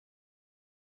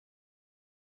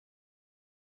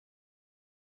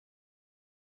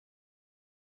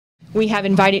We have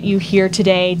invited you here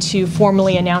today to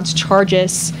formally announce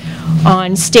charges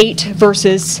on State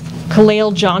versus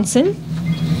Calah Johnson.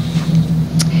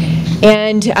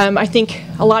 And I think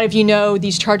a lot of you know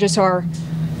these charges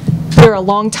they're a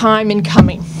long time in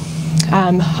coming.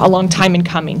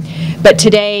 But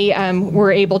today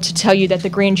we're able to tell you that the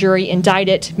grand jury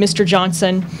indicted Mr.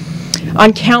 Johnson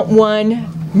on count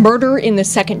 1, murder in the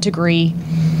second degree,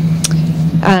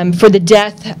 for the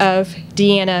death of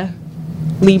Deanna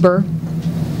Lieber,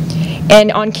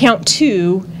 and on count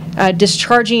 2,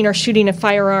 discharging or shooting a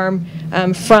firearm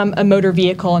from a motor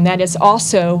vehicle, and that is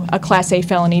also a Class A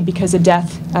felony because a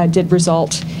death did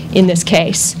result in this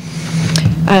case.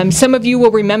 Some of you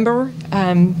will remember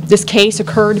this case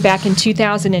occurred back in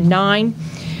 2009.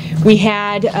 We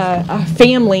had a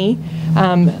family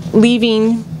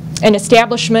leaving an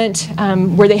establishment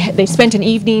where they spent an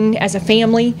evening as a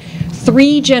family,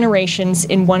 3 generations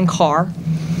in one car.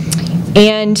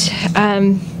 And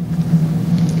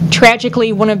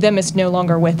tragically, one of them is no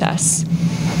longer with us.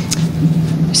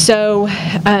 So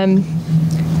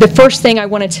the first thing I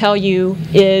want to tell you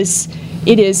is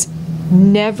it is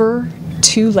never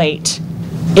too late.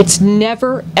 It's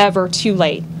never, ever too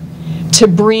late to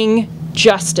bring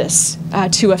justice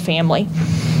to a family.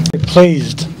 I'm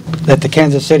pleased that the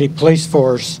Kansas City Police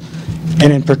Force,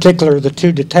 and in particular the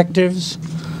 2 detectives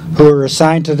who were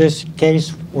assigned to this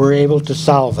case, were able to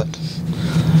solve it.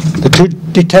 The 2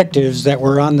 detectives that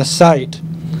were on the site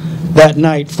that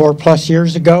night 4+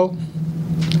 years ago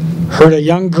heard a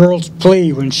young girl's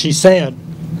plea when she said,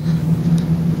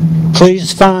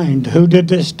 "Please find who did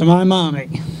this to my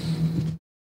mommy."